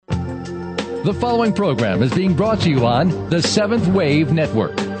The following program is being brought to you on the Seventh Wave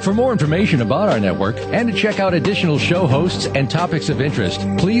Network. For more information about our network and to check out additional show hosts and topics of interest,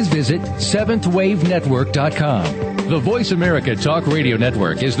 please visit seventhwavenetwork.com. The Voice America Talk Radio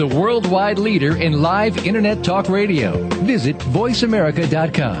Network is the worldwide leader in live Internet talk radio. Visit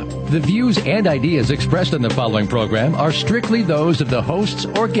voiceamerica.com. The views and ideas expressed on the following program are strictly those of the hosts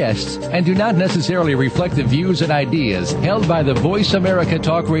or guests and do not necessarily reflect the views and ideas held by the Voice America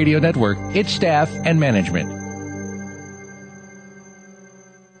Talk Radio Network, its staff, and management.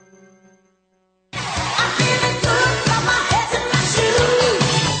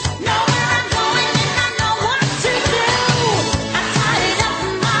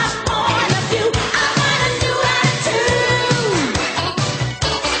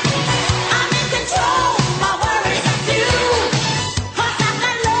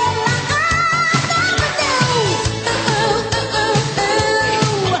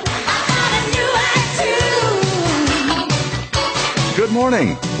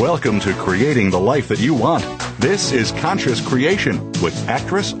 Welcome to Creating the Life That You Want. This is Conscious Creation with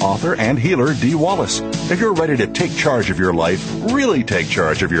actress, author, and healer Dee Wallace. If you're ready to take charge of your life, really take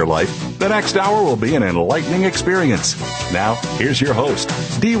charge of your life, the next hour will be an enlightening experience. Now, here's your host,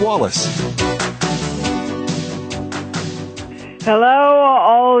 Dee Wallace. Hello,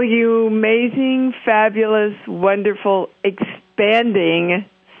 all you amazing, fabulous, wonderful, expanding,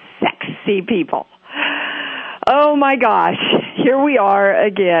 sexy people. Oh my gosh, here we are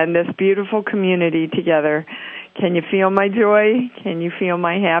again, this beautiful community together. Can you feel my joy? Can you feel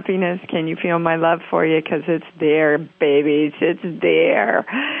my happiness? Can you feel my love for you? Because it's there, babies. It's there.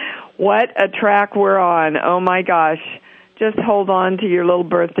 What a track we're on. Oh my gosh. Just hold on to your little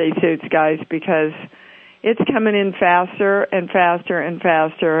birthday suits, guys, because it's coming in faster and faster and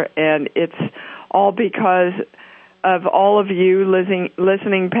faster, and it's all because of all of you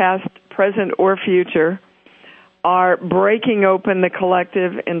listening past, present, or future, are breaking open the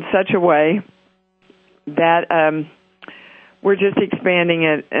collective in such a way that we're just expanding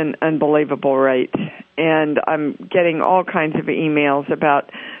at an unbelievable rate. And I'm getting all kinds of emails about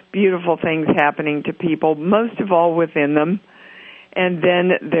beautiful things happening to people, most of all within them, and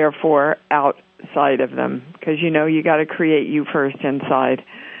then, therefore, outside of them. Because, you know, you got to create you first inside.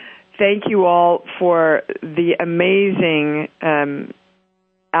 Thank you all for the amazing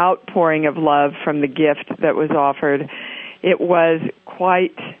outpouring of love from the gift that was offered. It was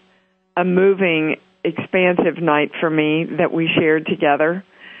quite a moving, expansive night for me that we shared together.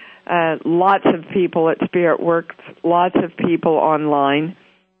 Lots of people at Spirit Works, lots of people online,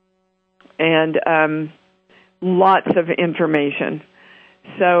 and lots of information.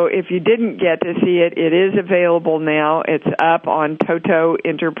 So if you didn't get to see it, it is available now. It's up on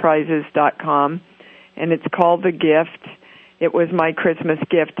totoenterprises.com, and it's called The Gift. It was my Christmas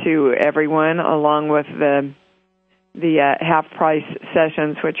gift to everyone, along with the half-price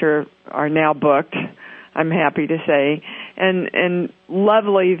sessions, which are now booked, I'm happy to say. And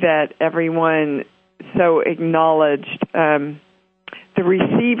lovely that everyone so acknowledged the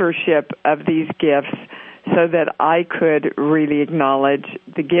receivership of these gifts so that I could really acknowledge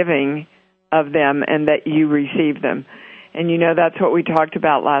the giving of them and that you receive them. And, you know, that's what we talked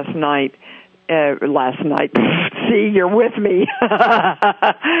about last night. See, you're with me.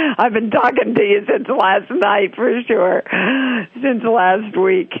 I've been talking to you since last night, for sure, since last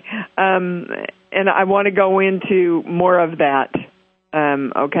week. And I want to go into more of that,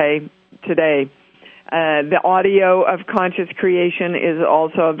 okay, today. The audio of Conscious Creation is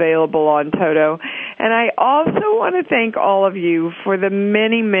also available on Toto. And I also want to thank all of you for the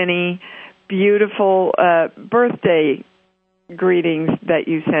many, many beautiful birthday greetings that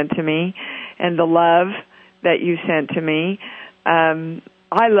you sent to me and the love that you sent to me.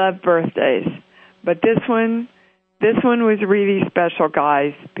 I love birthdays, but this one was really special,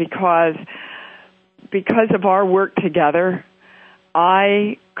 guys, because of our work together,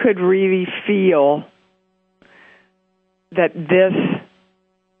 I could really feel that this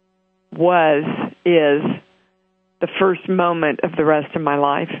is the first moment of the rest of my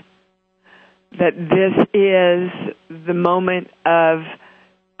life. That this is the moment of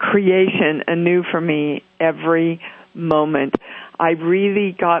creation anew for me every moment. I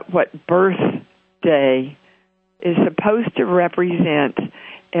really got what birthday is supposed to represent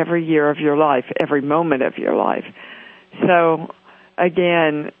every year of your life, every moment of your life. So,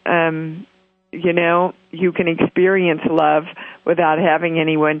 again, you know, you can experience love without having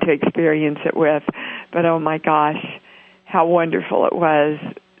anyone to experience it with. But, oh, my gosh, how wonderful it was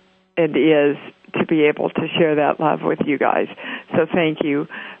and is to be able to share that love with you guys. So thank you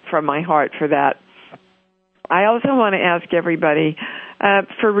from my heart for that. I also want to ask everybody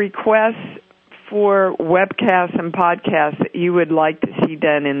for requests for webcasts and podcasts that you would like to see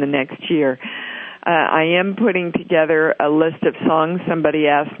done in the next year. I am putting together a list of songs. Somebody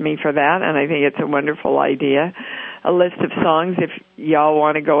asked me for that, and I think it's a wonderful idea. A list of songs if y'all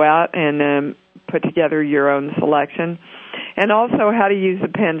want to go out and put together your own selection. And also how to use the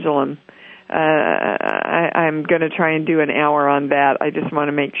pendulum. I'm going to try and do an hour on that. I just want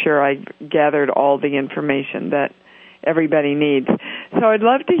to make sure I gathered all the information that everybody needs. So I'd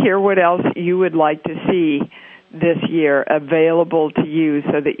love to hear what else you would like to see this year available to you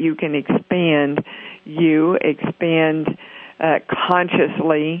so that you can expand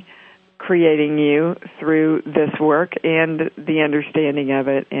consciously creating you through this work and the understanding of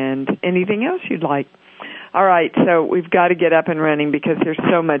it and anything else you'd like. All right, so we've got to get up and running because there's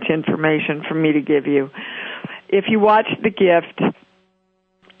so much information for me to give you. If you watched The Gift,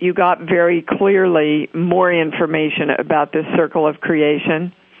 you got very clearly more information about this circle of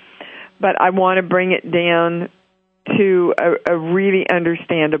creation, but I want to bring it down to a really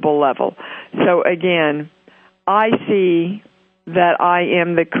understandable level. So again, I see that I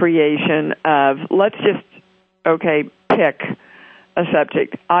am the creation of, let's just, pick a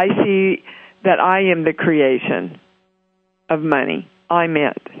subject. I see that I am the creation of money. I'm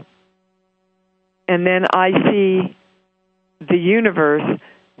it. And then I see the universe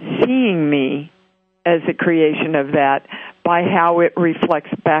seeing me as a creation of that by how it reflects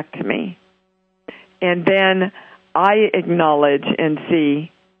back to me. And then I acknowledge and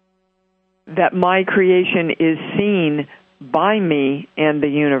see that my creation is seen by me and the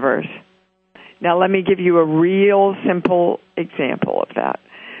universe. Now let me give you a real simple example of that.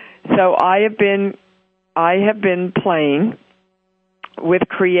 So I have been playing with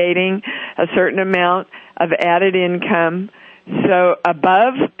creating a certain amount of added income, so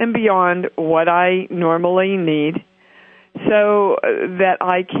above and beyond what I normally need, so that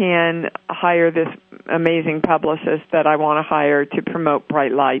I can hire this amazing publicist that I want to hire to promote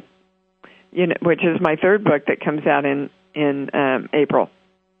Bright Light, which is my third book that comes out in April.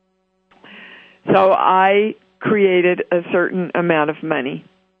 So I created a certain amount of money.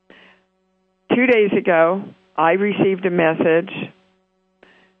 2 days ago, I received a message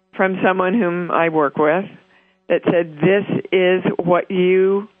from someone whom I work with that said, "This is what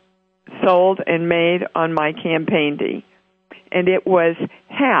you sold and made on my campaign D." And it was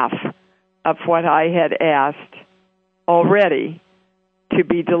half of what I had asked already to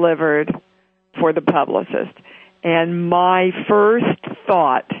be delivered for the publicist. And my first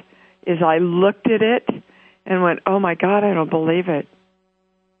thought is I looked at it and went, "Oh my God, I don't believe it.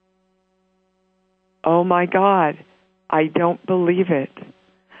 Oh my God, I don't believe it.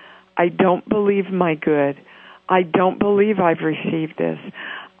 I don't believe my good. I don't believe I've received this.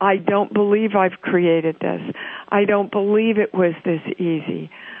 I don't believe I've created this. I don't believe it was this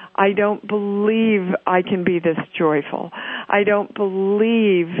easy. I don't believe I can be this joyful. I don't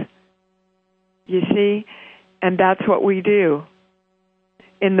believe," you see? And that's what we do.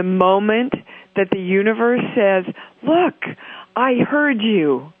 In the moment that the universe says, "Look, I heard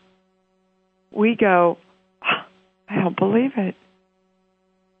you," we go, "I don't believe it."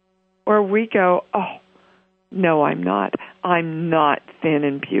 Or we go, "Oh, no, I'm not. I'm not thin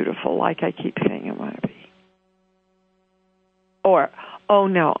and beautiful like I keep saying I want to be." Or, "Oh,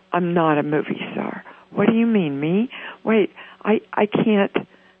 no, I'm not a movie star." What do you mean, me? Wait, I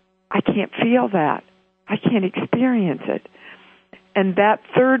can't feel that. I can't experience it. And that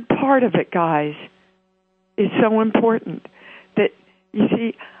third part of it, guys, is so important. That, you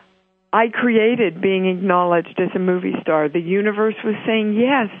see, I created being acknowledged as a movie star. The universe was saying,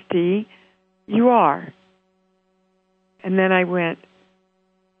 "Yes, Dee, you are." And then I went,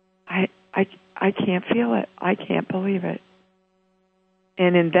 I can't feel it. I can't believe it.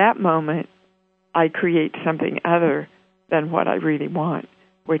 And in that moment, I create something other than what I really want,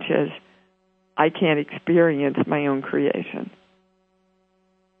 which is I can't experience my own creation.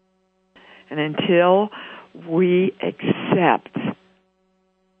 And until we accept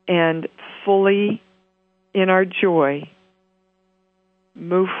and fully, in our joy,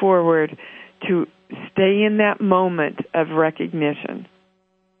 move forward to stay in that moment of recognition,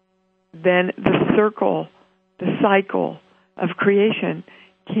 then the circle, the cycle of creation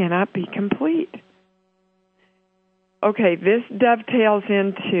cannot be complete. Okay, this dovetails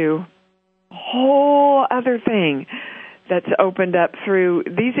into a whole other thing that's opened up through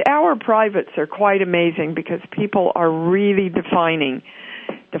these hour privates are quite amazing because people are really defining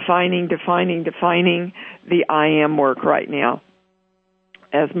the I am work right now.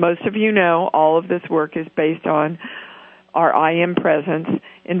 As most of you know, all of this work is based on our I am presence,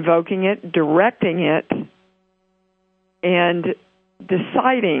 invoking it, directing it, and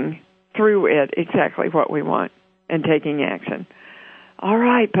deciding through it exactly what we want and taking action. All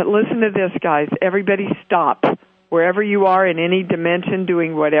right, but listen to this, guys. Everybody stop. Wherever you are in any dimension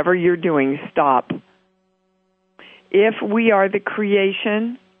doing whatever you're doing, stop. If we are the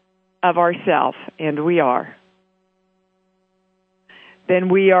creation of ourself, and we are, then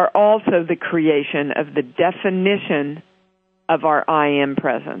we are also the creation of the definition of our I am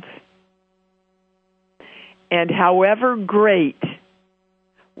presence. And however great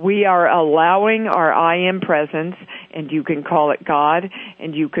we are allowing our I am presence, and you can call it God,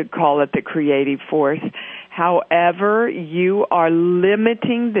 and you could call it the creative force, however you are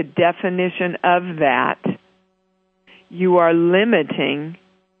limiting the definition of that, you are limiting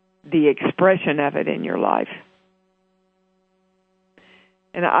the expression of it in your life.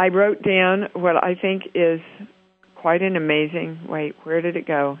 And I wrote down what I think is quite an amazing, wait, where did it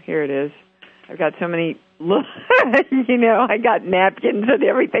go? Here it is. I've got so many, I got napkins and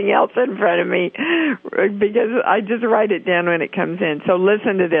everything else in front of me because I just write it down when it comes in. So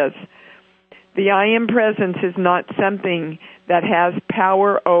listen to this. The I am presence is not something that has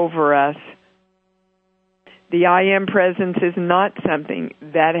power over us. The I am presence is not something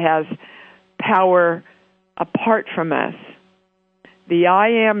that has power apart from us. The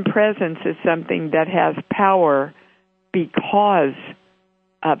I am presence is something that has power because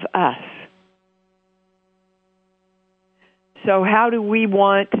of us. So how do we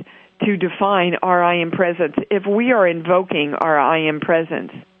want to define our I am presence? If we are invoking our I am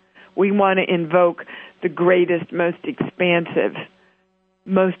presence, we want to invoke the greatest, most expansive,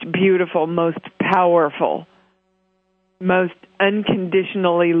 most beautiful, most powerful, most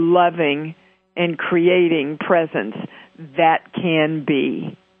unconditionally loving and creating presence that can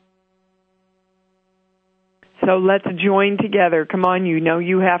be. So let's join together. Come on, you know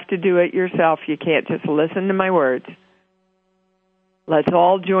you have to do it yourself. You can't just listen to my words. Let's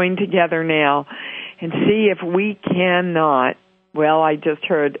all join together now and see if we cannot. Well, I just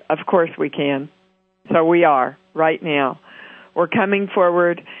heard, of course we can. So we are right now. We're coming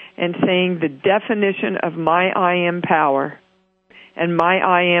forward and saying the definition of my I am power and my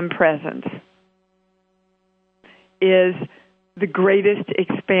I am presence is the greatest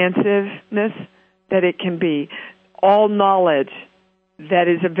expansiveness that it can be. All knowledge that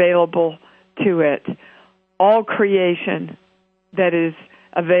is available to it. All creation that is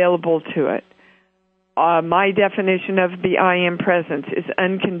available to it. My definition of the I am presence is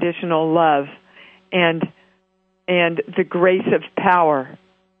unconditional love and the grace of power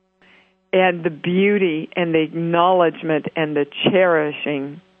and the beauty and the acknowledgement and the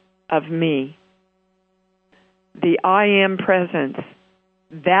cherishing of me. The I am presence,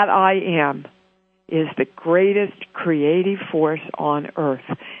 that I am, is the greatest creative force on earth,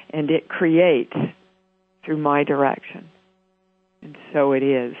 and it creates through my direction. And so it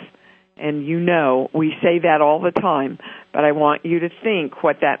is. And you know, we say that all the time, but I want you to think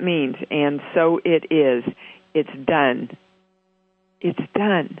what that means. And so it is. It's done. It's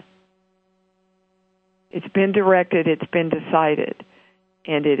done. It's been directed, it's been decided,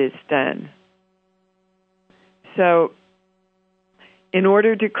 and it is done. So, in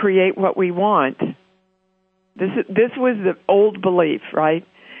order to create what we want, this was the old belief, right?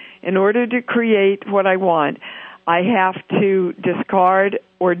 In order to create what I want, I have to discard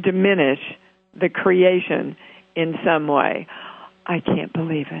or diminish the creation in some way. I can't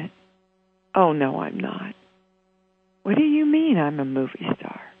believe it. Oh, no, I'm not. What do you mean I'm a movie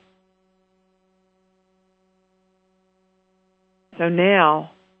star? So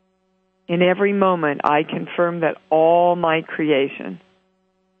now, in every moment, I confirm that all my creation,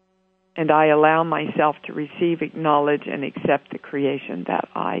 and I allow myself to receive, acknowledge, and accept the creation that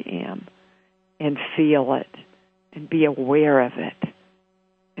I am, and feel it, and be aware of it,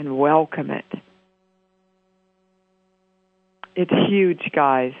 and welcome it. It's huge,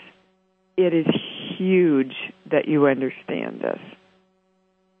 guys. It is huge that you understand this.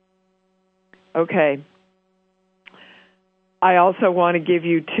 Okay. I also want to give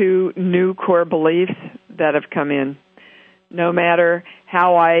you 2 new core beliefs that have come in. No matter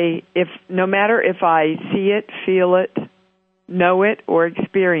if I see it, feel it, know it, or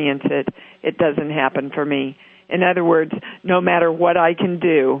experience it, it doesn't happen for me. In other words, no matter what I can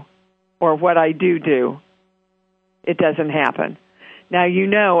do or what I do, it doesn't happen. Now, you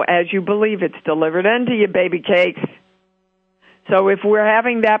know, as you believe, it's delivered unto you, baby cakes. So if we're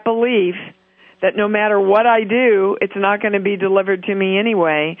having that belief that no matter what I do, it's not going to be delivered to me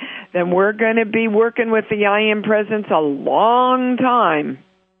anyway, then we're going to be working with the I am presence a long time.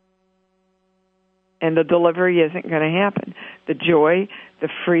 And the delivery isn't going to happen. The joy, the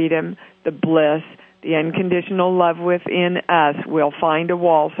freedom, the bliss, the unconditional love within us will find a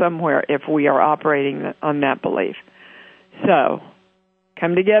wall somewhere if we are operating on that belief. So,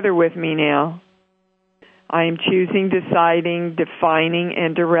 come together with me now. I am choosing, deciding, defining,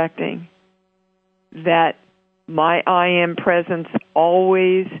 and directing that my I am presence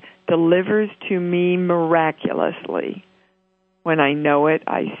always delivers to me miraculously. When I know it,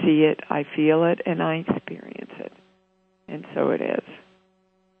 I see it, I feel it, and I experience it. And so it is.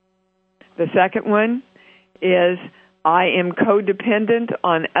 The second one is I am codependent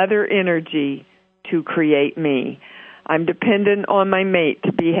on other energy to create me. I'm dependent on my mate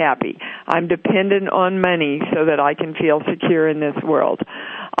to be happy. I'm dependent on money so that I can feel secure in this world.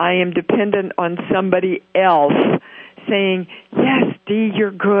 I am dependent on somebody else saying, yes, Dee,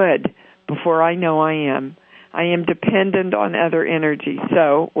 you're good, before I know I am. I am dependent on other energy.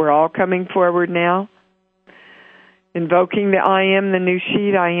 So we're all coming forward now. Invoking the I am, the new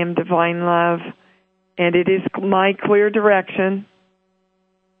sheet, I am divine love. And it is my clear direction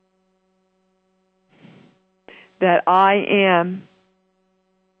that I am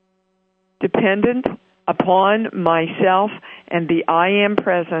dependent upon myself and the I am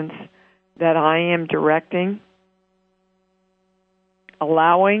presence that I am directing,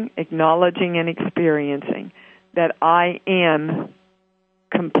 allowing, acknowledging, and experiencing that I am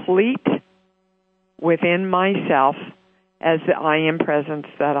complete within myself as the I am presence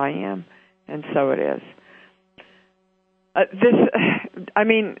that I am. And so it is.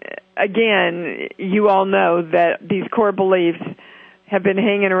 Again, you all know that these core beliefs have been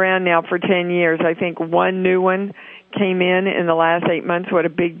hanging around now for 10 years. I think one new one came in the last 8 months. What a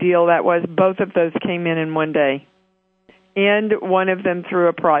big deal that was. Both of those came in one day. And one of them through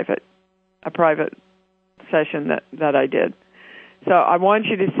a private session that I did. So I want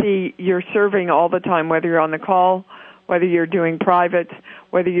you to see you're serving all the time, whether you're on the call, whether you're doing privates,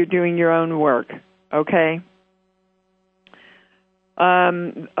 whether you're doing your own work, okay?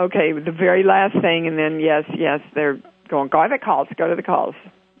 Okay, the very last thing, and then yes, they're going, go to the calls.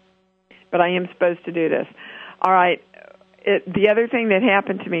 But I am supposed to do this. All right, the other thing that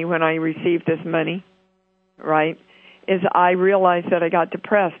happened to me when I received this money, right, is I realized that I got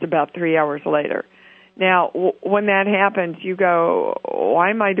depressed about 3 hours later. Now, when that happens, you go,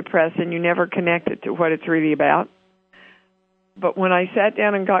 why am I depressed? And you never connect it to what it's really about. But when I sat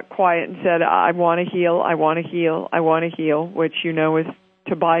down and got quiet and said, I want to heal, I want to heal, I want to heal, which you know is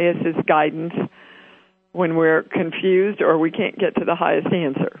Tobias's guidance when we're confused or we can't get to the highest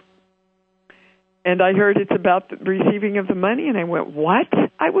answer. And I heard it's about the receiving of the money, and I went, what?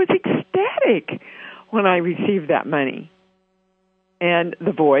 I was ecstatic when I received that money. And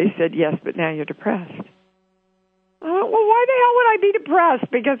the voice said, yes, but now you're depressed. I went, well, why the hell would I be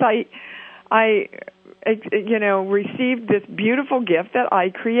depressed? Because I received this beautiful gift that I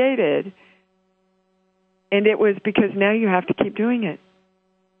created. And it was because now you have to keep doing it.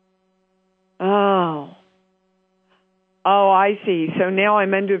 Oh, I see. So now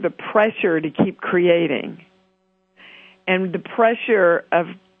I'm under the pressure to keep creating. And the pressure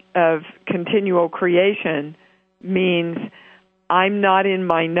of continual creation means I'm not in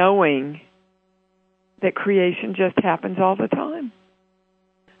my knowing that creation just happens all the time.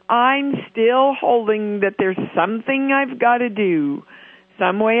 I'm still holding that there's something I've got to do,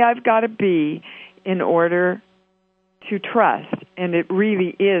 some way I've got to be in order to trust. And it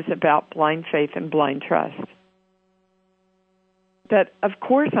really is about blind faith and blind trust. That, of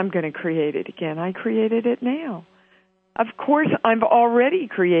course, I'm going to create it again. I created it now. Of course, I've already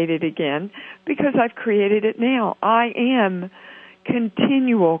created again because I've created it now. I am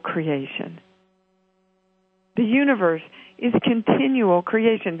continual creation. The universe is continual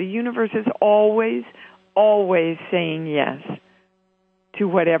creation. The universe is always, always saying yes to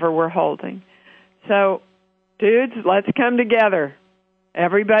whatever we're holding. So, dudes, let's come together.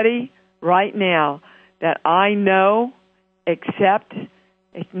 Everybody, right now, that I know, accept,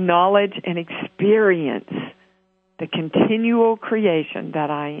 acknowledge, and experience the continual creation that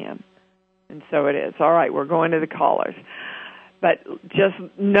I am. And so it is. All right, we're going to the callers. But just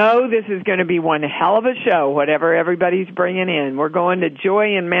know this is going to be one hell of a show, whatever everybody's bringing in. We're going to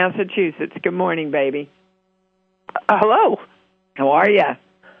Joy in Massachusetts. Good morning, baby. Hello. How are you?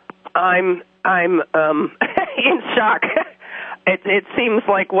 I'm in shock. It seems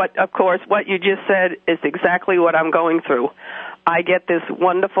like what you just said is exactly what I'm going through. I get this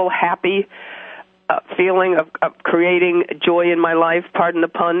wonderful, happy feeling of creating joy in my life, pardon the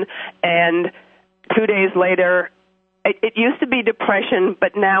pun, and 2 days later, it used to be depression,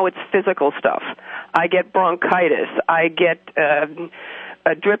 but now it's physical stuff. I get bronchitis. I get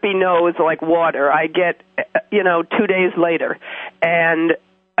a drippy nose like water. I get, 2 days later. And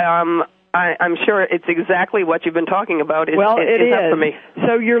I'm sure it's exactly what you've been talking about. It is up for me.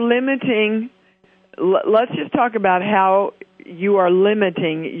 So you're limiting. Let's just talk about how you are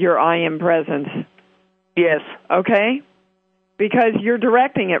limiting your I am presence. Yes. Okay? Because you're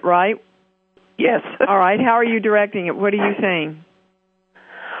directing it, right? Yes. All right. How are you directing it? What are you saying?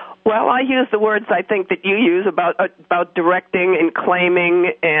 Well, I use the words I think that you use about directing and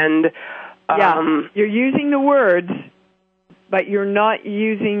claiming and... yeah, you're using the words, but you're not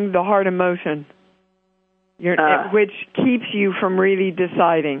using the heart emotion, which keeps you from really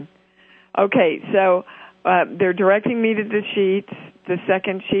deciding. Okay, so they're directing me to the sheets, the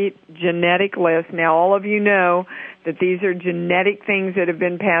second sheet, genetic list. Now, all of you know that these are genetic things that have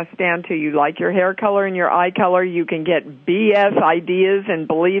been passed down to you, like your hair color and your eye color. You can get BS ideas and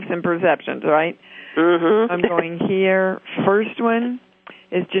beliefs and perceptions, right? Mm-hmm. I'm going here. First one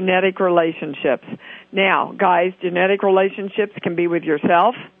is genetic relationships. Now, guys, genetic relationships can be with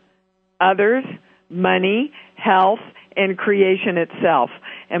yourself, others, money, health, and creation itself.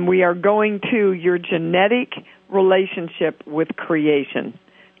 And we are going to your genetic relationship with creation.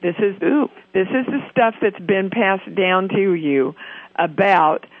 This is the stuff that's been passed down to you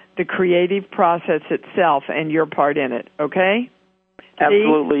about the creative process itself and your part in it, okay?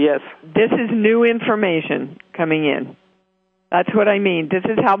 Absolutely, see, yes. This is new information coming in. That's what I mean. This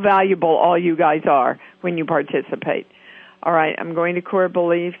is how valuable all you guys are when you participate. All right, I'm going to core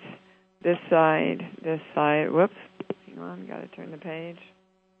beliefs. This side. Whoops. Hang on, got to turn the page.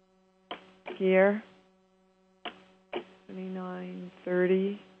 Here.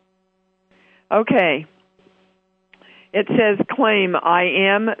 29:30. Okay. It says claim, I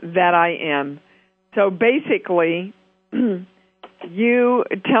am that I am. So basically, you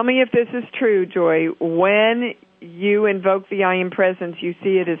tell me if this is true, Joy. When you invoke the I am presence, you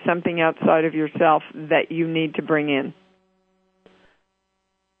see it as something outside of yourself that you need to bring in.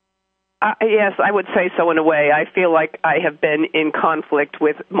 Yes, I would say so in a way. I feel like I have been in conflict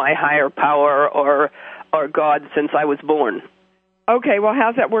with my higher power or God since I was born. Okay, well,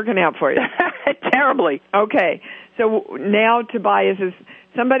 how's that working out for you? Terribly. Okay, so now Tobias is...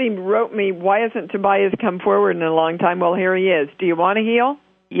 Somebody wrote me, why hasn't Tobias come forward in a long time? Well, here he is. Do you want to heal?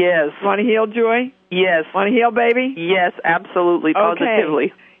 Yes. Want to heal, Joy? Yes. Want to heal, baby? Yes, absolutely, positively.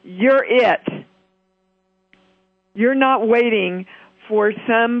 Okay. You're it. You're not waiting for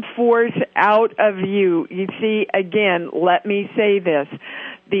some force out of you. You see, again, let me say this.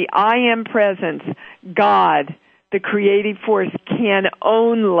 The I am presence, God, the creative force, can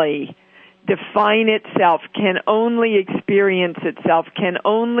only define itself, can only experience itself, can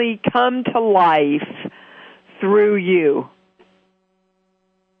only come to life through you.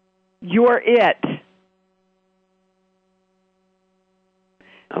 You're it.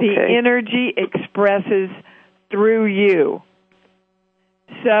 Okay. The energy expresses through you.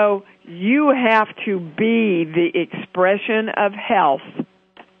 So you have to be the expression of health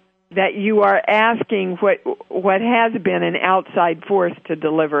that you are asking what has been an outside force to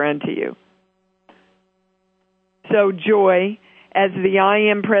deliver unto you. So Joy, as the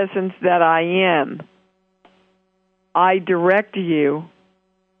I am presence that I am, I direct you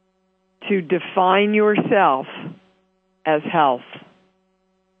to define yourself as health.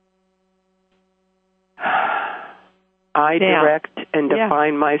 I direct and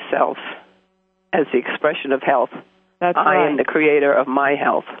define myself as the expression of health. That's I right. am the creator of my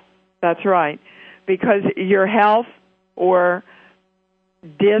health. That's right. Because your health or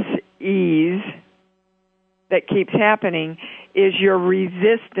dis-ease that keeps happening is your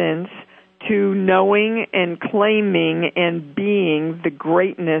resistance to knowing and claiming and being the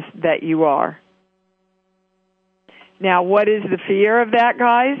greatness that you are. Now, what is the fear of that,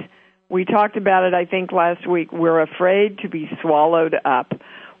 guys? We talked about it, I think, last week. We're afraid to be swallowed up.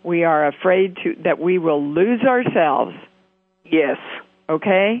 We are afraid that we will lose ourselves. Yes.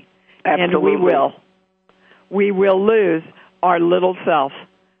 Okay? Absolutely. And we will. We will lose our little self.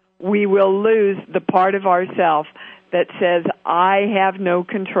 We will lose the part of ourself that says, I have no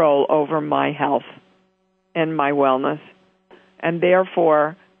control over my health and my wellness. And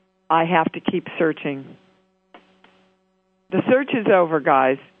therefore, I have to keep searching. The search is over,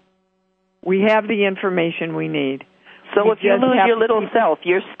 guys. We have the information we need. So if you lose your little self,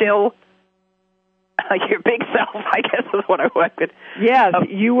 you're still your big self, I guess is what I would. Yes,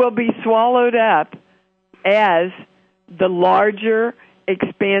 you will be swallowed up as the larger,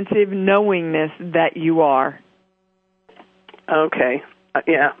 expansive knowingness that you are. Okay.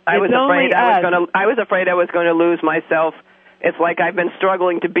 Yeah, I was afraid I was going to lose myself. It's like I've been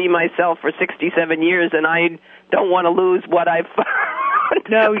struggling to be myself for 67 years, and I don't want to lose what I've found.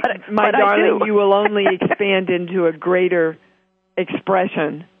 No, my but darling, you will only expand into a greater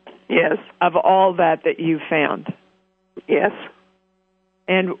expression Yes. Of all that you found. Yes.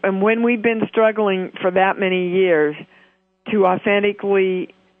 And when we've been struggling for that many years to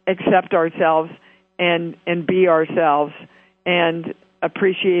authentically accept ourselves and be ourselves and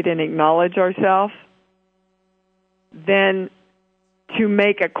appreciate and acknowledge ourselves, then to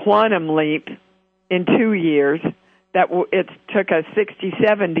make a quantum leap in 2 years, it took us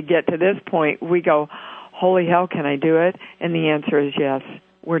 67 to get to this point, we go, holy hell, can I do it? And the answer is yes.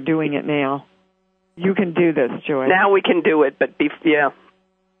 We're doing it now. You can do this, Joy. Now we can do it, but before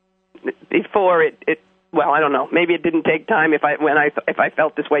it well, I don't know. Maybe it didn't take time if I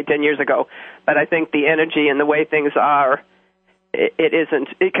felt this way 10 years ago, but I think the energy and the way things are, it isn't,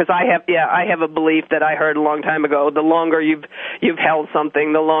 because I have a belief that I heard a long time ago. The longer you've held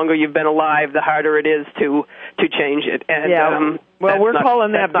something, the longer you've been alive, the harder it is to change it. And, well, we're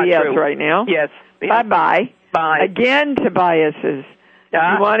calling that BS true. Right now. Yes. Bye-bye. Bye. Again, Tobias's.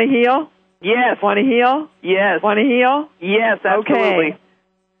 You want to heal? Yes. Want to heal? Yes. Want to heal? Yes, absolutely. Okay.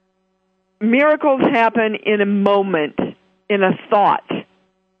 Miracles happen in a moment, in a thought,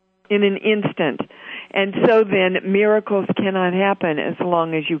 in an instant. And so then miracles cannot happen as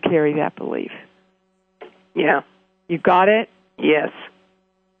long as you carry that belief. Yeah. You got it? Yes,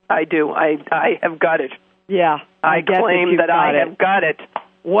 I do. I have got it. Yeah. I claim that I have got it.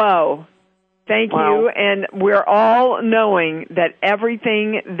 Whoa. Thank you. And we're all knowing that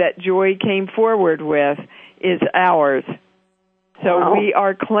everything that Joy came forward with is ours. So we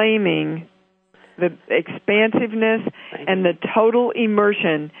are claiming the expansiveness and the total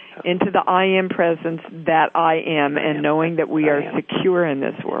immersion into the I am presence that I am, and knowing that we are secure in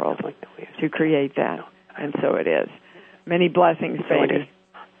this world to create that. And so it is. Many blessings, baby.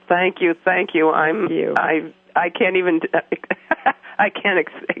 Thank you. I can't even I can't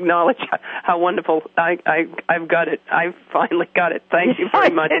acknowledge how wonderful I've got it. I finally got it. Thank you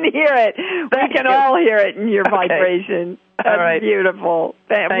very much. I can hear it. We can all hear it in your vibration. That's all right. Beautiful.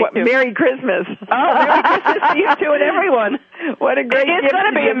 Thank you. Merry Christmas. Oh, Merry Christmas to you too and everyone. What a great gift. It's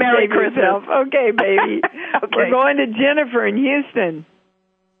going to be a Merry Christmas. Yourself. Okay, baby. Okay. We're going to Jennifer in Houston.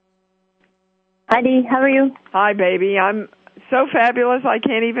 Hi, Dee. How are you? Hi, baby. I'm so fabulous I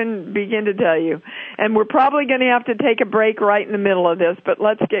can't even begin to tell you. And we're probably going to have to take a break right in the middle of this, but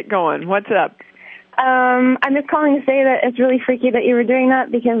let's get going. What's up? I'm just calling to say that it's really freaky that you were doing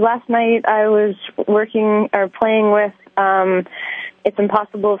that, because last night I was playing with it's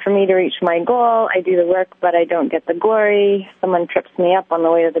impossible for me to reach my goal. I do the work, but I don't get the glory. Someone trips me up on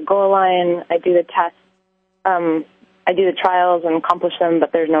the way to the goal line. I do the test. I do the trials and accomplish them,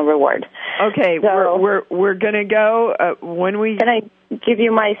 but there's no reward. Okay, so we're going to go when we... Can I give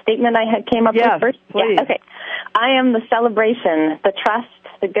you my statement I came up with first? Please. Yeah, okay. I am the celebration, the trust,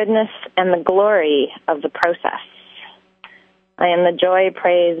 the goodness, and the glory of the process. I am the joy,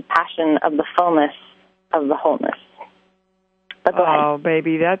 praise, passion of the fullness of the wholeness. But go ahead.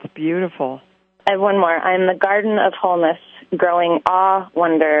 Baby, that's beautiful. I have one more. I am the garden of wholeness, growing awe,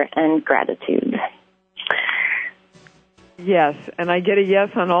 wonder, and gratitude. Yes, and I get a yes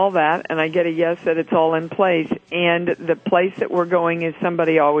on all that, and I get a yes that it's all in place. And the place that we're going is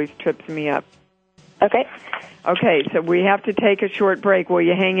somebody always trips me up. Okay. Okay, so we have to take a short break. Will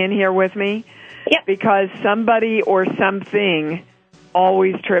you hang in here with me? Yep. Because somebody or something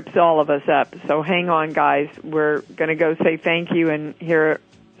always trips all of us up. So hang on, guys. We're going to go say thank you and hear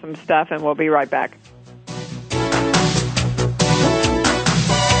some stuff, and we'll be right back.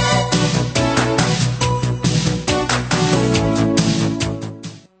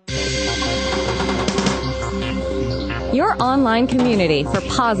 Your online community for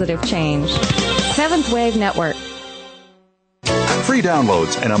positive change. Seventh Wave Network. Free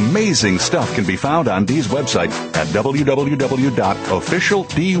downloads and amazing stuff can be found on Dee's website at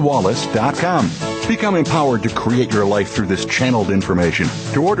www.officialdwallace.com. Become empowered to create your life through this channeled information.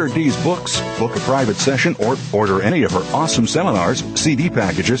 To order Dee's books, book a private session, or order any of her awesome seminars, CD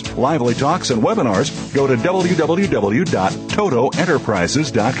packages, lively talks, and webinars, go to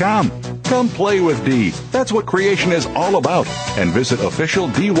www.totoenterprises.com. Come play with Dee. That's what creation is all about. And visit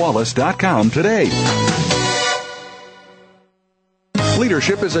officialdwallace.com today.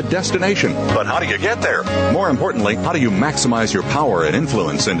 Leadership is a destination, but how do you get there? More importantly, how do you maximize your power and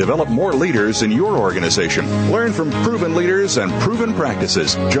influence and develop more leaders in your organization? Learn from proven leaders and proven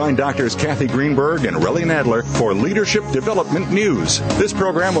practices. Join Drs. Kathy Greenberg and Relly Nadler for Leadership Development News. This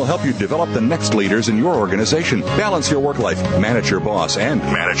program will help you develop the next leaders in your organization, balance your work life, manage your boss, and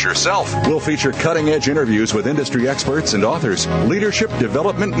manage yourself. We'll feature cutting-edge interviews with industry experts and authors. Leadership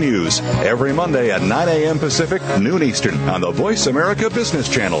Development News, every Monday at 9 a.m. Pacific, noon Eastern, on the Voice America Business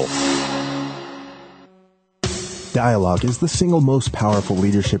Channel. Dialogue is the single most powerful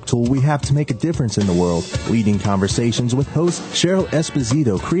leadership tool we have to make a difference in the world. Leading Conversations with host Cheryl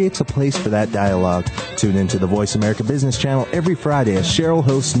Esposito creates a place for that dialogue. Tune into the Voice America Business Channel every Friday as Cheryl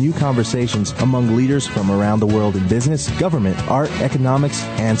hosts new conversations among leaders from around the world in business, government, art, economics,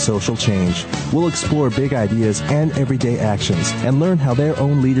 and social change. We'll explore big ideas and everyday actions and learn how their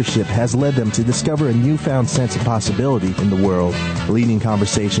own leadership has led them to discover a newfound sense of possibility in the world. Leading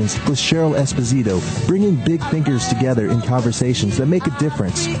Conversations with Cheryl Esposito, bringing big thinkers together in conversations that make a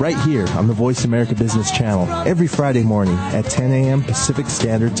difference right here on the Voice America Business Channel every Friday morning at 10 a.m. Pacific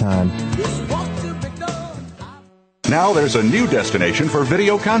Standard Time. Now there's a new destination for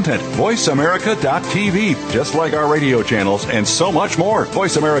video content, voiceamerica.tv, just like our radio channels and so much more.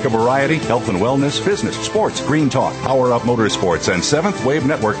 Voice America Variety, Health and Wellness, Business, Sports, Green Talk, Power Up Motorsports, and Seventh Wave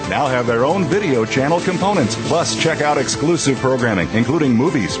Network now have their own video channel components. Plus, check out exclusive programming, including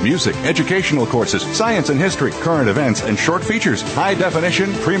movies, music, educational courses, science and history, current events, and short features.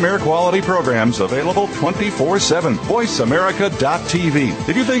 High-definition, premier quality programs available 24/7. VoiceAmerica.tv.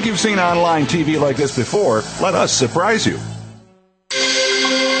 Did you think you've seen online TV like this before? Let us surprise you.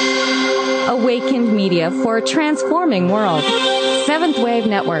 Awakened media for a transforming world. Seventh Wave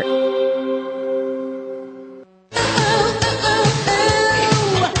Network.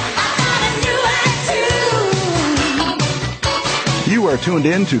 You are tuned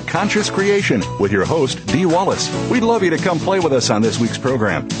in to Conscious Creation with your host, Dee Wallace. We'd love you to come play with us on this week's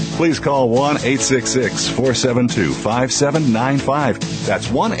program. Please call 1-866-472-5795. That's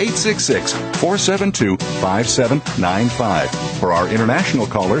 1-866-472-5795. For our international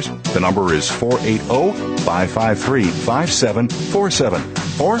callers, the number is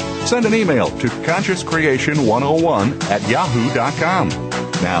 480-553-5747. Or send an email to consciouscreation101@yahoo.com.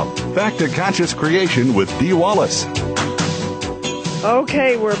 Now, back to Conscious Creation with Dee Wallace.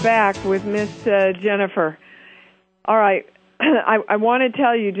 Okay, we're back with Miss Jennifer. All right, I want to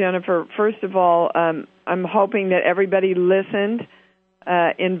tell you, Jennifer, first of all, I'm hoping that everybody listened,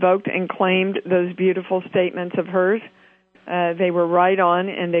 invoked, and claimed those beautiful statements of hers. They were right on,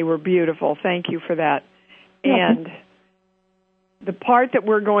 and they were beautiful. Thank you for that. And the part that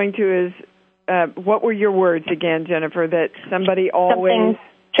we're going to is, what were your words again, Jennifer, that somebody always... Something's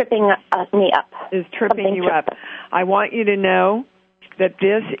tripping me up. Is tripping you up. I want you to know that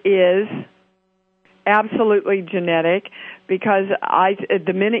this is absolutely genetic, because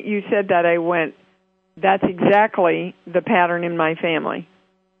the minute you said that, I went, that's exactly the pattern in my family.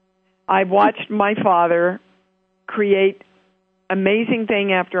 I watched my father create amazing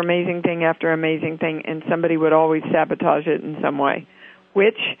thing after amazing thing after amazing thing, and somebody would always sabotage it in some way,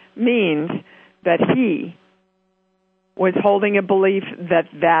 which means that he was holding a belief that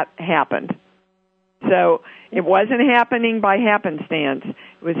that happened. So it wasn't happening by happenstance.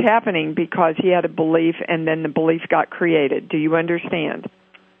 It was happening because he had a belief, and then the belief got created. Do you understand?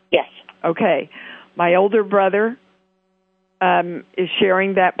 Yes. Okay. My older brother is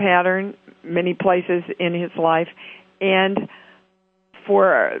sharing that pattern many places in his life, and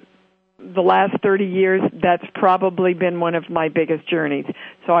for the last 30 years, that's probably been one of my biggest journeys.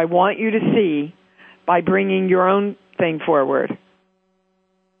 So I want you to see, by bringing your own thing forward,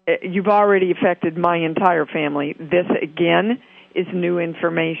 you've already affected my entire family. This, again, is new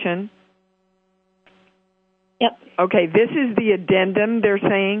information. Yep. Okay, this is the addendum, they're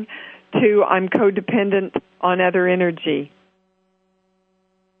saying, to I'm codependent on other energy.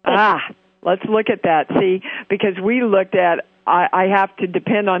 Let's look at that, see, because we looked at I have to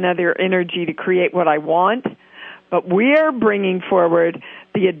depend on other energy to create what I want, but we're bringing forward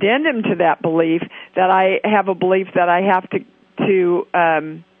the addendum to that belief, that I have a belief that I have to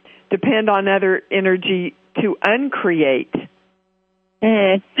depend on other energy to uncreate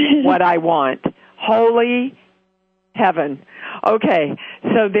what I want. Holy heaven. Okay,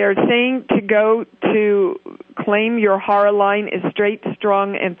 so they're saying to go to claim your Hara line is straight,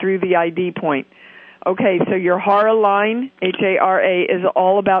 strong, and through the ID point. Okay, so your Hara line, H-A-R-A, is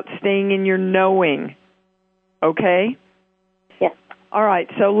all about staying in your knowing. Okay? Yes. All right,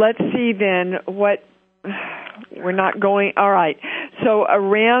 so let's see then what... We're not going... All right, so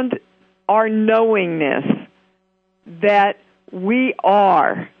around our knowingness that we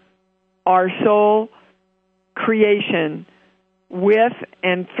are our soul creation with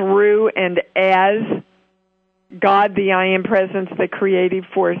and through and as God, the I Am Presence, the creative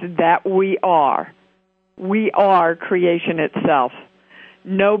force, that we are. We are creation itself.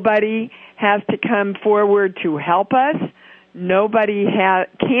 Nobody has to come forward to help us. Nobody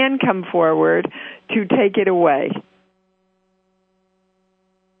can come forward to take it away.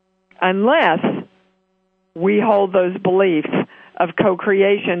 Unless we hold those beliefs of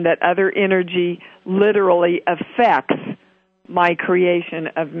co-creation that other energy literally affects my creation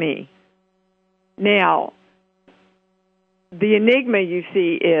of me. Now, the enigma, you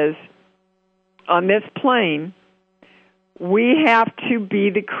see, is on this plane, we have to be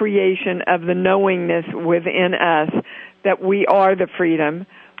the creation of the knowingness within us that we are the freedom,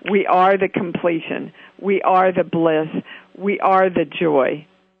 we are the completion, we are the bliss, we are the joy.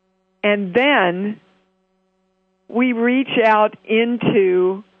 And then we reach out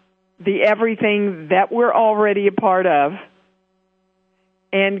into the everything that we're already a part of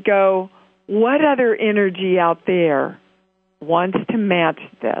and go, what other energy out there wants to match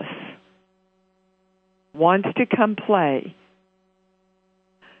this, wants to come play?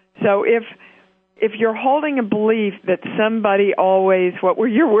 So if you're holding a belief that somebody always, what were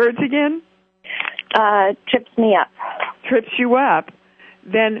your words again? Trips me up. Trips you up.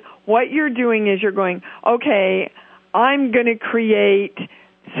 Then what you're doing is you're going, okay, I'm going to create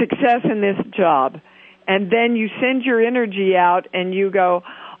success in this job. And then you send your energy out and you go,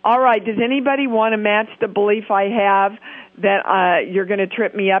 all right, does anybody want to match the belief I have that you're going to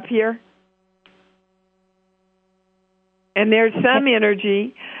trip me up here? And there's some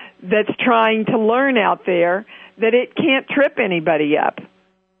energy that's trying to learn out there that it can't trip anybody up.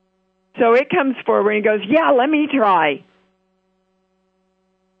 So it comes forward and goes, yeah, let me try.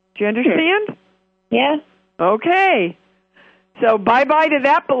 Do you understand? Yeah. Okay. So bye-bye to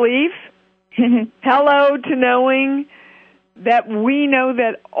that belief. Hello to knowing that we know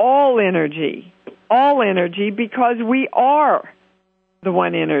that all energy, because we are the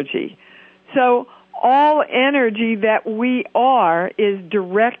one energy. So all energy that we are is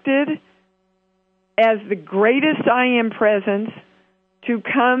directed as the greatest I Am presence to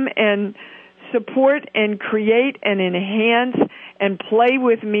come and support and create and enhance and play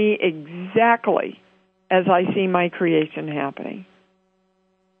with me exactly as I see my creation happening.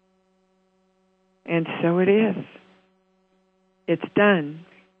 And so it is. It's done.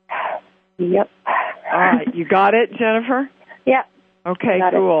 Yep. All right. You got it, Jennifer? Yep. Okay,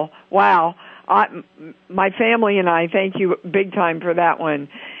 cool. Wow. My family and I thank you big time for that one.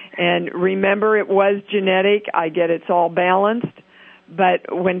 And remember, it was genetic. I get it's all balanced.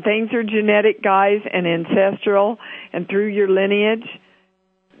 But when things are genetic, guys, and ancestral and through your lineage,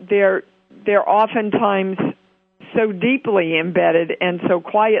 they're oftentimes so deeply embedded and so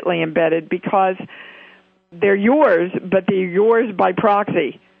quietly embedded because they're yours, but they're yours by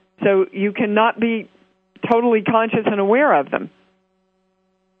proxy. So you cannot be totally conscious and aware of them.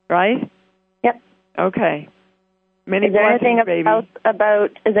 Right? Yep. Okay. Many Is there blessings, anything baby.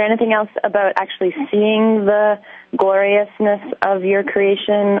 Is there anything else about actually seeing the gloriousness of your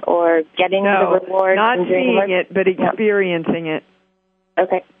creation or getting the reward? Not seeing it, but experiencing it.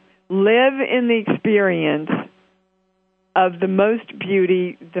 Okay. Live in the experience of the most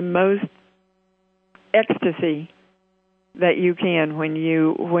beauty, the most ecstasy that you can when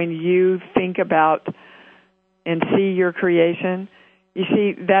you think about and see your creation. You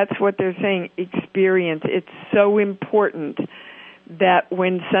see, that's what they're saying, experience. It's so important that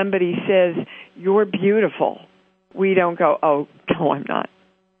when somebody says, you're beautiful, we don't go, oh, no, I'm not.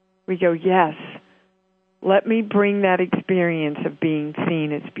 We go, yes, let me bring that experience of being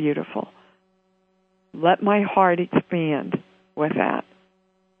seen as beautiful. Let my heart expand with that.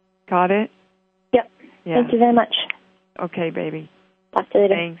 Got it? Yep. Yeah. Thank you very much. Okay, baby. Talk to you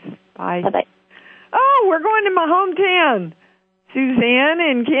later. Thanks. Bye. Bye-bye. Oh, we're going to my hometown. Suzanne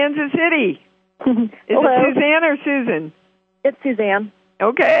in Kansas City. Is Hello. it Suzanne or Susan? It's Suzanne.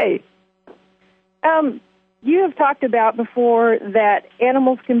 Okay. You have talked about before that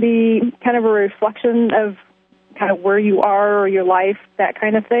animals can be kind of a reflection of kind of where you are or your life, that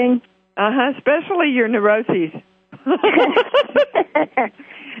kind of thing. Uh-huh, especially your neuroses.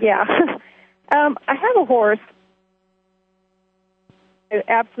 Yeah. I have a horse, an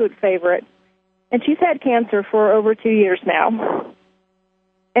absolute favorite, and she's had cancer for over 2 years now.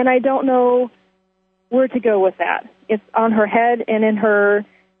 And I don't know where to go with that. It's on her head and in her,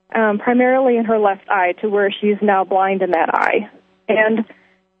 primarily in her left eye, to where she's now blind in that eye. And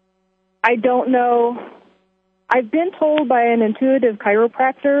I don't know. I've been told by an intuitive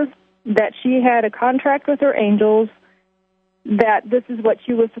chiropractor that she had a contract with her angels that this is what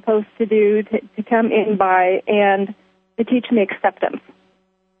she was supposed to do, to come in by and to teach me acceptance.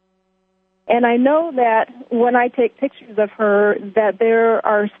 And I know that when I take pictures of her, that there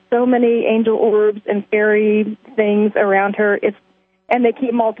are so many angel orbs and fairy things around her, and they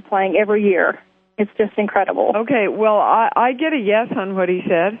keep multiplying every year. It's just incredible. Okay, well, I get a yes on what he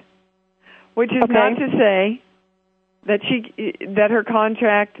said, which is not to say that her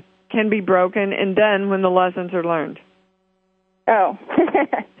contract can be broken and done when the lessons are learned. Oh.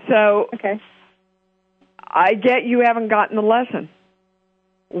 So okay. I get you haven't gotten the lesson.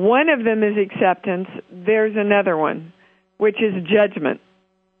 One of them is acceptance. There's another one, which is judgment.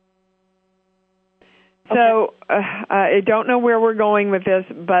 Okay. So I don't know where we're going with this,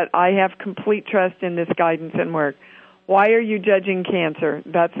 but I have complete trust in this guidance and work. Why are you judging cancer?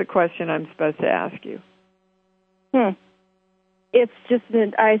 That's the question I'm supposed to ask you. It's just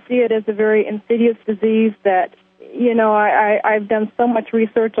that I see it as a very insidious disease that, I've done so much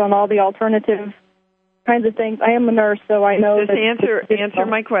research on all the alternative kinds of things. I am a nurse, so I know just answer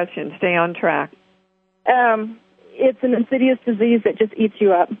my question. Stay on track. It's an insidious disease that just eats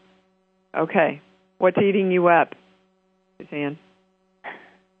you up. Okay. What's eating you up, Suzanne?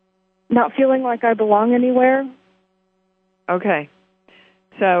 Not feeling like I belong anywhere. Okay.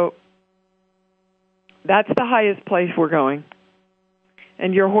 So that's the highest place we're going.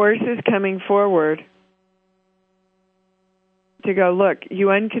 And your horse is coming forward to go, look, you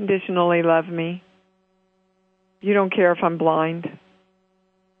unconditionally love me. You don't care if I'm blind.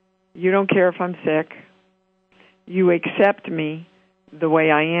 You don't care if I'm sick. You accept me the way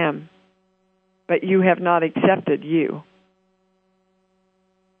I am. But you have not accepted you.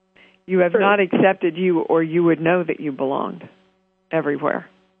 You have not accepted you, or you would know that you belonged everywhere.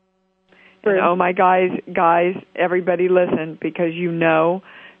 And oh my guys, everybody listen, because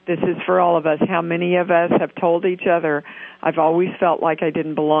this is for all of us. How many of us have told each other, I've always felt like I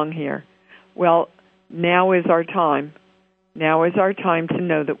didn't belong here. Well, now is our time. Now is our time to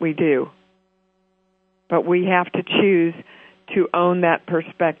know that we do. But we have to choose to own that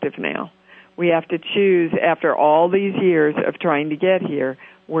perspective now. We have to choose, after all these years of trying to get here,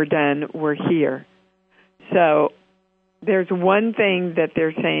 we're done, we're here. So there's one thing that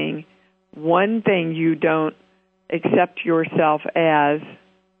they're saying, one thing you don't accept yourself as.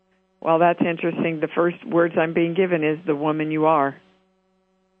 Well, that's interesting. The first words I'm being given is the woman you are.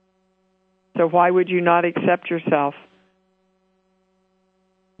 So why would you not accept yourself?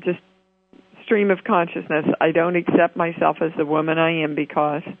 Just stream of consciousness. I don't accept myself as the woman I am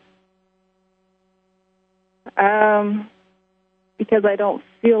because? Because I don't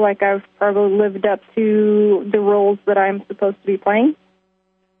feel like I've probably lived up to the roles that I'm supposed to be playing.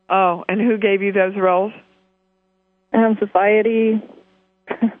 Oh, and who gave you those roles? Society,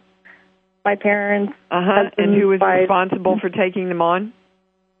 my parents. And who was responsible for taking them on?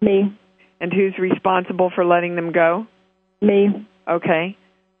 Me. And who's responsible for letting them go? Me. Okay.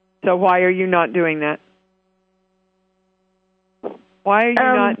 So why are you not doing that? Why are you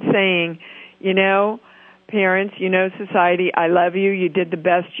not saying, parents, society, I love you, you did the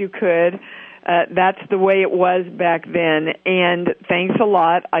best you could. That's the way it was back then. And thanks a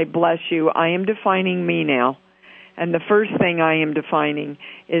lot. I bless you. I am defining me now. And the first thing I am defining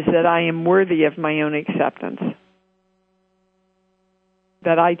is that I am worthy of my own acceptance.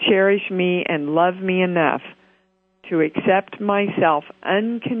 That I cherish me and love me enough to accept myself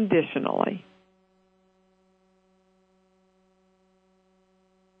unconditionally.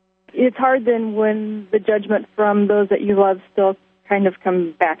 It's hard then when the judgment from those that you love still kind of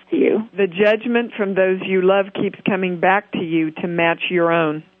comes back to you. The judgment from those you love keeps coming back to you to match your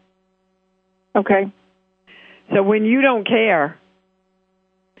own. Okay. So when you don't care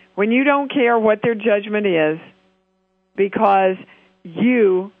what their judgment is, because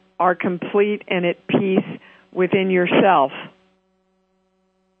you are complete and at peace within yourself,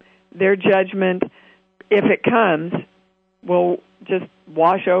 their judgment, if it comes, will just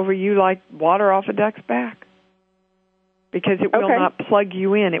wash over you like water off a duck's back. Because it will not plug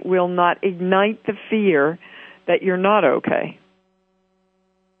you in. It will not ignite the fear that you're not okay.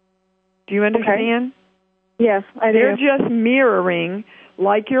 Do you understand? Okay. Yes, I do. They're just mirroring,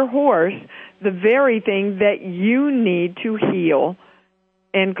 like your horse, the very thing that you need to heal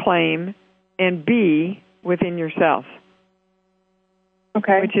and claim and be within yourself.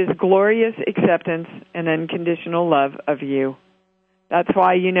 Okay. Which is glorious acceptance and unconditional love of you. That's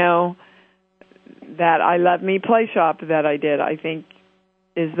why, that I Love Me play shop that I did, I think,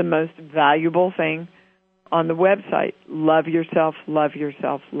 is the most valuable thing on the website. Love yourself, love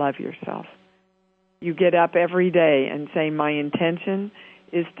yourself, love yourself. You get up every day and say, my intention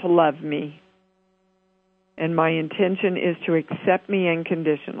is to love me. And my intention is to accept me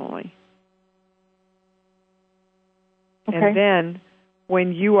unconditionally. Okay. And then,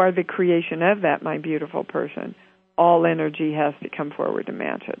 when you are the creation of that, my beautiful person, all energy has to come forward to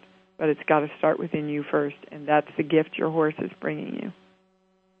match it. But it's got to start within you first, and that's the gift your horse is bringing you.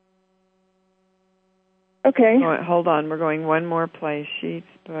 Okay. Hold on, we're going one more place. Sheets,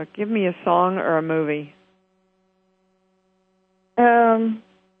 book. Give me a song or a movie. El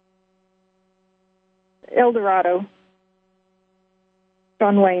Dorado.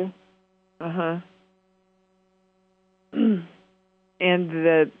 John Wayne. Uh-huh. And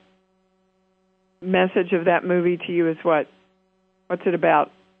the message of that movie to you is what? What's it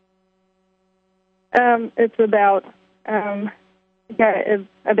about? It's about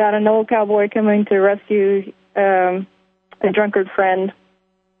an old cowboy coming to rescue a drunkard friend.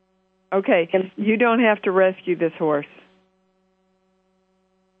 Okay, you don't have to rescue this horse.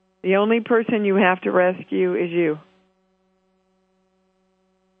 The only person you have to rescue is you.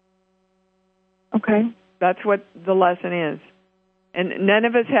 Okay. That's what the lesson is. And none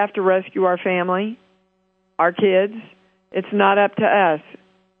of us have to rescue our family, our kids. It's not up to us.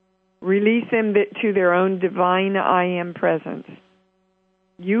 Release them to their own divine I am presence.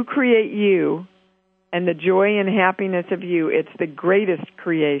 You create you, and the joy and happiness of you, it's the greatest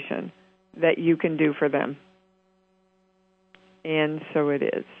creation that you can do for them. And so it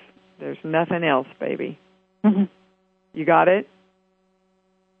is. There's nothing else, baby. Mm-hmm. You got it?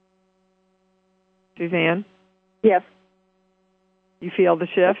 Suzanne? Yes. You feel the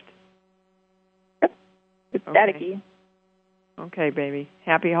shift? Yep. It's staticky. Okay, baby.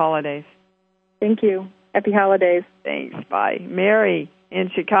 Happy holidays. Thank you. Happy holidays. Thanks. Bye. Mary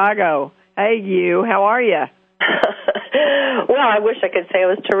in Chicago. Hey, you. How are you? Well, I wish I could say it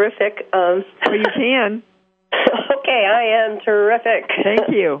was terrific. Well, you can. Okay, I am terrific. Thank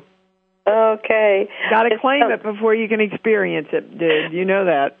you. Okay. Got to claim it before you can experience it, dude. You know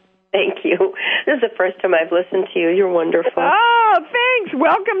that. Thank you. This is the first time I've listened to you. You're wonderful. Oh, thanks.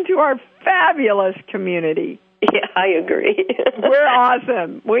 Welcome to our fabulous community. Yeah, I agree. We're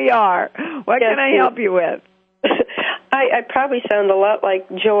awesome. We are. What can I help you with? I probably sound a lot like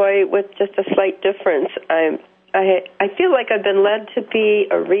Joy with just a slight difference. I feel like I've been led to be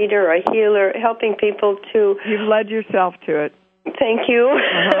a reader, a healer, helping people to... You've led yourself to it. Thank you.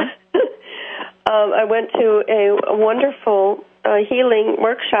 Uh-huh. I went to a wonderful healing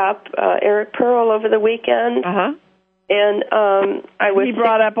workshop, Eric Pearl, over the weekend. Uh-huh. And I was... He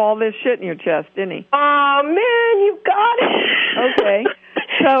brought up all this shit in your chest, didn't he? Oh, man, you got it. Okay.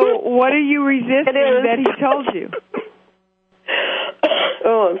 So what are you resisting that he told you?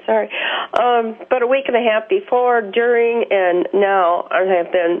 Oh, I'm sorry. But a week and a half before, during, and now I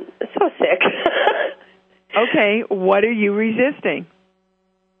have been so sick. Okay, what are you resisting?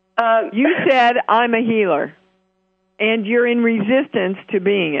 You said, I'm a healer, and you're in resistance to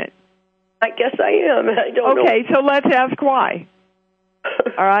being it. I guess I am. I don't know. Okay, so let's ask why.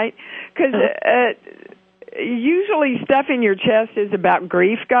 All right? Because usually stuff in your chest is about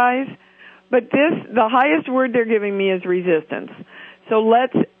grief, guys, but the highest word they're giving me is resistance. So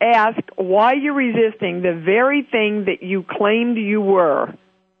let's ask why you're resisting the very thing that you claimed you were.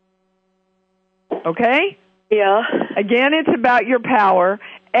 Okay? Yeah. Again, it's about your power.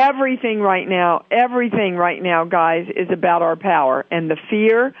 Everything right now, guys, is about our power and the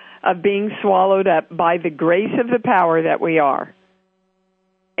fear of being swallowed up by the grace of the power that we are.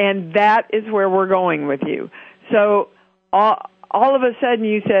 And that is where we're going with you. So all of a sudden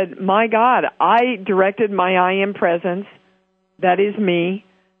you said, my God, I directed my I am presence, that is me,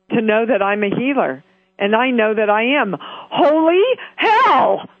 to know that I'm a healer. And I know that I am. Holy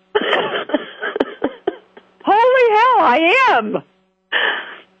hell! Holy hell, I am!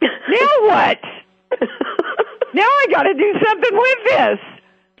 Now what? Now I got to do something with this.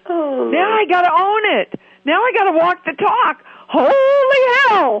 Oh. Now I got to own it. Now I got to walk the talk. Holy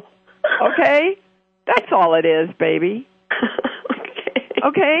hell! Okay? That's all it is, baby.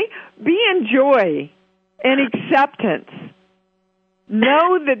 Okay? Be in joy and acceptance.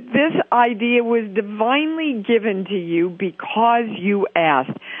 Know that this idea was divinely given to you because you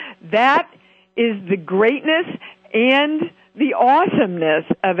asked. That is the greatness and the awesomeness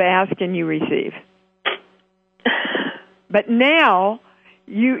of ask and you receive. But now,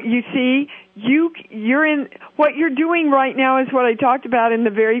 you see, you're in, what you're doing right now is what I talked about in the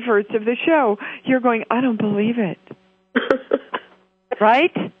very first of the show. You're going, I don't believe it.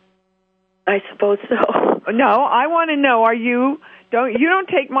 Right? I suppose so. No, I want to know, you don't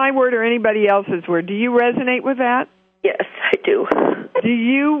take my word or anybody else's word. Do you resonate with that? Yes, I do. Do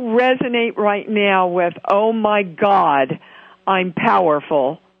you resonate right now with, oh my God, I'm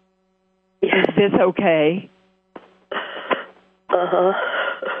powerful? Yes. Is this okay? Uh-huh.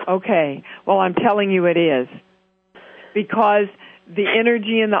 Okay. Well, I'm telling you it is. Because the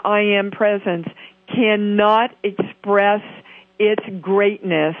energy in the I am presence cannot express its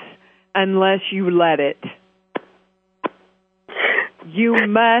greatness unless you let it. You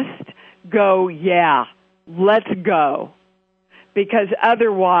must go, yeah, let's go. Because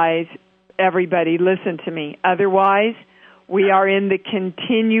otherwise, everybody, listen to me, otherwise we are in the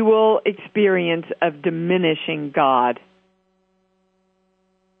continual experience of diminishing God.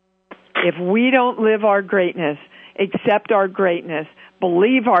 If we don't live our greatness, accept our greatness,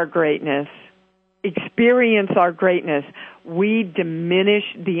 believe our greatness, experience our greatness, we diminish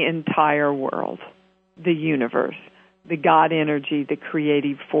the entire world, the universe, the God energy, the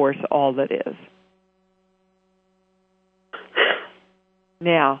creative force, all that is.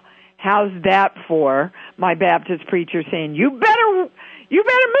 Now, how's that for my Baptist preacher saying, you better move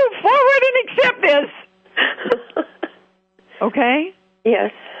forward and accept this? Okay?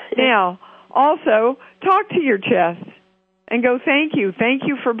 Yes. Now, also, talk to your chest and go, thank you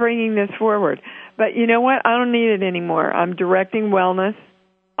for bringing this forward. But you know what? I don't need it anymore. I'm directing wellness.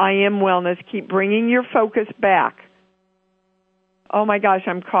 I am wellness. Keep bringing your focus back. Oh, my gosh,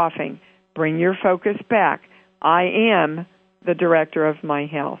 I'm coughing. Bring your focus back. I am the director of my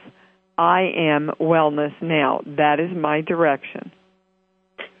health. I am wellness now. That is my direction.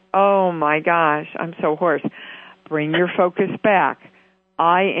 Oh, my gosh, I'm so hoarse. Bring your focus back.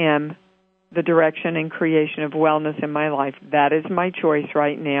 I am the direction and creation of wellness in my life. That is my choice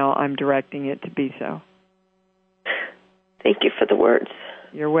right now. I'm directing it to be so. Thank you for the words.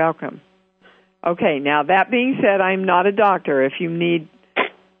 You're welcome. Okay, now that being said, I'm not a doctor. If you need,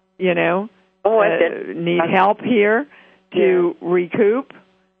 need help here to recoup,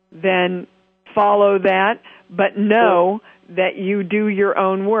 then follow that. But know that you do your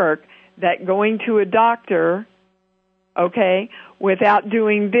own work, that going to a doctor, without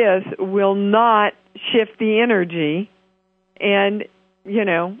doing this will not shift the energy, and,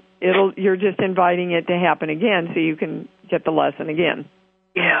 you're just inviting it to happen again so you can get the lesson again.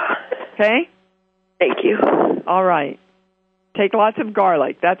 Yeah. Okay? Thank you. All right. Take lots of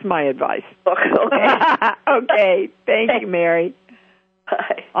garlic. That's my advice. Okay. Okay. Thank you, Mary.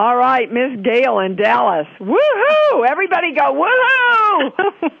 Bye. All right, Miss Gail in Dallas. Woohoo! Everybody go, woohoo!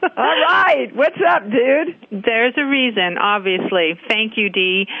 All right. What's up, dude? There's a reason, obviously. Thank you,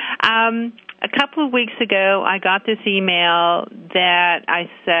 Dee. A couple of weeks ago, I got this email that I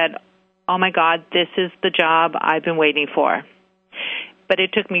said, oh, my God, this is the job I've been waiting for. But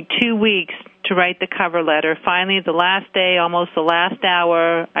it took me 2 weeks to write the cover letter. Finally, the last day, almost the last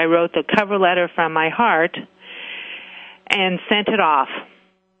hour, I wrote the cover letter from my heart and sent it off.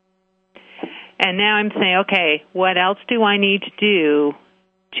 And now I'm saying, okay, what else do I need to do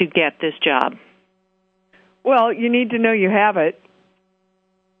to get this job? Well, you need to know you have it,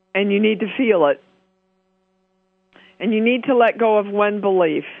 and you need to feel it. And you need to let go of one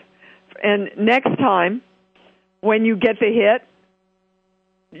belief. And next time, when you get the hit,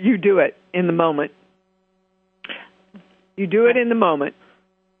 you do it in the moment. You do it in the moment.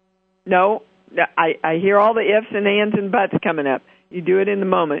 No, I hear all the ifs and ands and buts coming up. You do it in the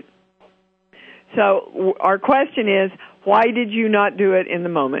moment. So our question is, why did you not do it in the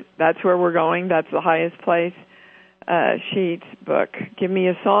moment? That's where we're going. That's the highest place. Sheets, book. Give me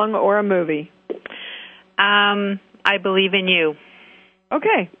a song or a movie. I Believe in You.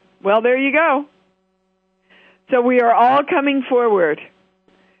 Okay. Well, there you go. So we are all coming forward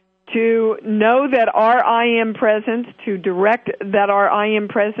to know that our I am presence, to direct that our I am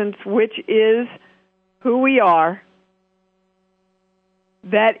presence, which is who we are,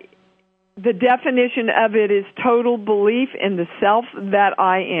 that the definition of it is total belief in the self that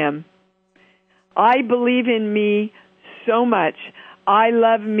I am. I believe in me so much, I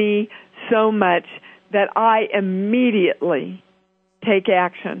love me so much that I immediately take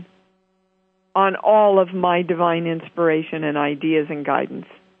action on all of my divine inspiration and ideas and guidance.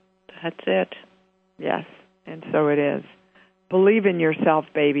 That's it. Yes, and so it is. Believe in yourself,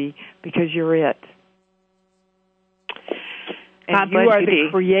 baby, because you're it. And you are the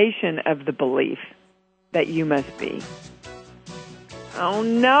creation of the belief that you must be. Oh,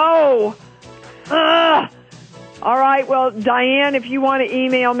 no! Ugh! All right, well, Diane, if you want to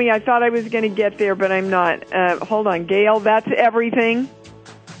email me, I thought I was going to get there, but I'm not. Hold on, Gail, that's everything?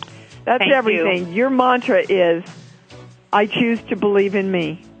 That's Thank everything. you. Your mantra is, I choose to believe in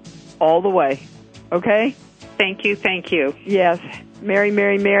me all the way. Okay? Thank you, thank you. Yes. Merry,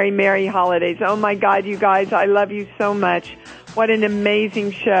 merry, merry, merry holidays. Oh, my God, you guys, I love you so much. What an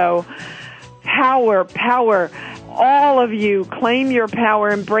amazing show. Power, power. All of you, claim your power,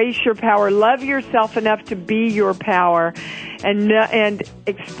 embrace your power, love yourself enough to be your power, and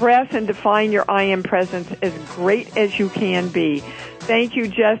express and define your I am presence as great as you can be. Thank you,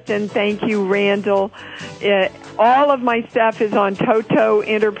 Justin. Thank you, Randall. All of my stuff is on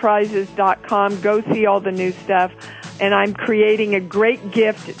TotoEnterprises.com. Go see all the new stuff. And I'm creating a great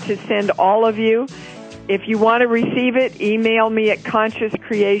gift to send all of you. If you want to receive it, email me at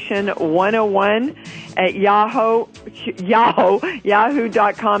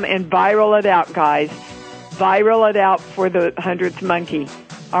consciouscreation101@yahoo.com and viral it out, guys. Viral it out for the 100th monkey.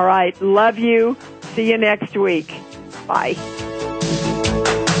 All right. Love you. See you next week. Bye.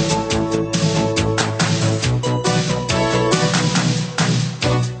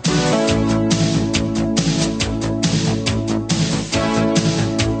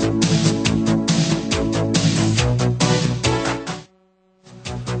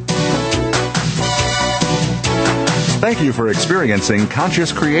 Thank you for experiencing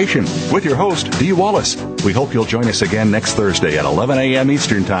Conscious Creation with your host, Dee Wallace. We hope you'll join us again next Thursday at 11 a.m.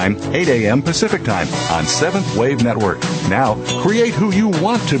 Eastern Time, 8 a.m. Pacific Time on Seventh Wave Network. Now, create who you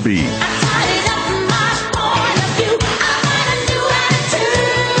want to be.